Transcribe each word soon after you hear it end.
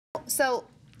So,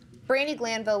 Brandi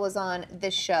Glanville was on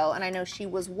this show, and I know she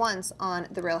was once on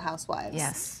The Real Housewives.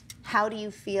 Yes. How do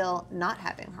you feel not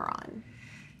having her on?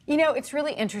 You know, it's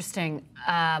really interesting.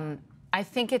 I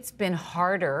think it's been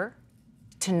harder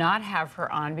to not have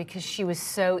her on because she was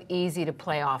so easy to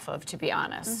play off of, to be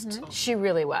honest. She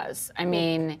really was. I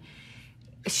mean,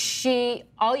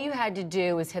 all you had to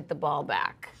do was hit the ball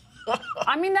back.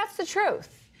 I mean, that's the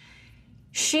truth.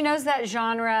 She knows that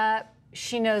genre.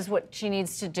 She knows what she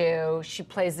needs to do. She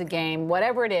plays the game.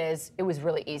 Whatever it is, it was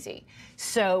really easy.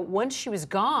 So once she was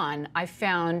gone, I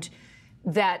found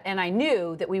that, and I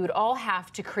knew that we would all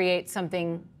have to create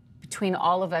something between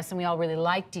all of us, and we all really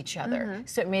liked each other.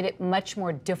 So it made it much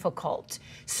more difficult.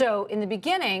 So in the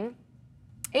beginning,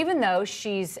 even though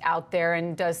she's out there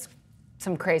and does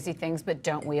some crazy things, but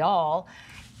don't we all,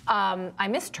 I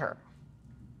missed her.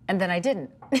 And then I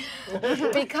didn't.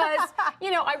 Because,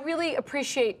 you know, I really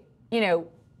appreciate, you know,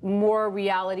 more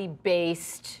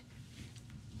reality-based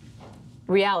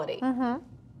reality.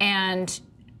 And,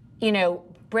 you know,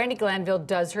 Brandi Glanville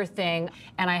does her thing,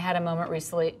 and I had a moment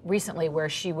recently where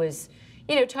she was,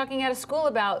 you know, talking out of school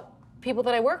about people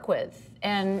that I work with,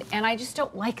 and I just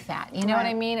don't like that. You know what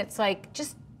I mean? It's like,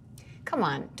 just come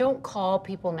on, don't call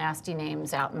people nasty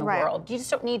names out in the world. You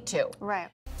just don't need to.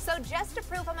 So just to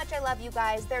prove how much I love you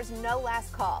guys, there's no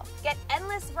last call. Get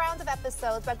endless rounds of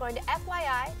episodes by going to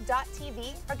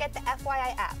FYI.tv or get the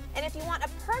FYI app. And if you want a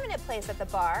permanent place at the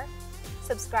bar,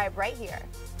 subscribe right here.